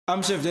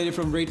I'm Chef Dede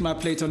from Rate My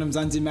Plate on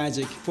Mzansi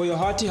Magic. For your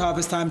hearty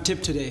harvest time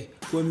tip today,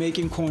 we're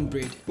making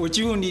cornbread. What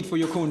you will need for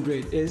your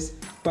cornbread is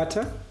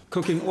butter,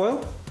 cooking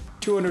oil,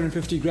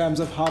 250 grams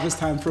of harvest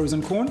time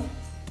frozen corn,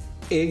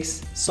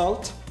 eggs,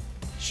 salt,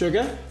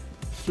 sugar,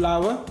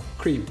 flour,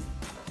 cream.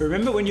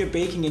 Remember when you're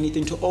baking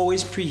anything to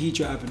always preheat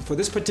your oven. For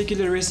this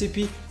particular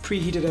recipe,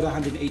 preheat it at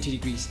 180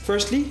 degrees.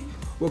 Firstly,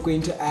 we're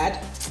going to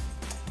add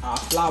our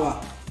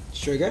flour,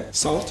 sugar,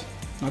 salt,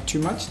 not too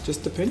much,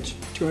 just a pinch,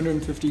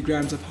 250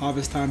 grams of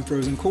harvest time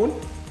frozen corn.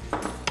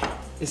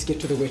 Let's get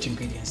to the wet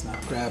ingredients now.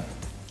 Grab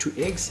 2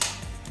 eggs,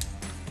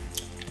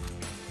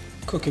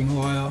 cooking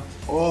oil,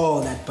 all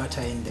that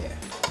butter in there.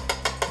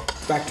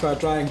 Back to our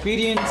dry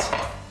ingredients,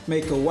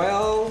 make a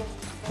well,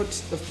 put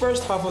the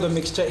first half of the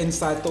mixture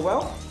inside the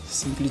well,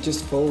 simply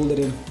just fold it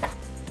in.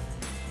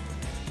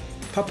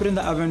 Pop it in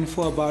the oven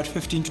for about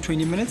 15 to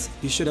 20 minutes,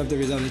 you should have the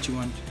result that you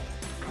want.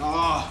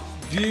 Ah,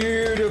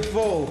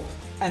 beautiful!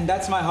 And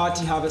that's my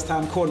hearty harvest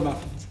time corn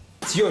muffins.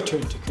 It's your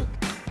turn to cook.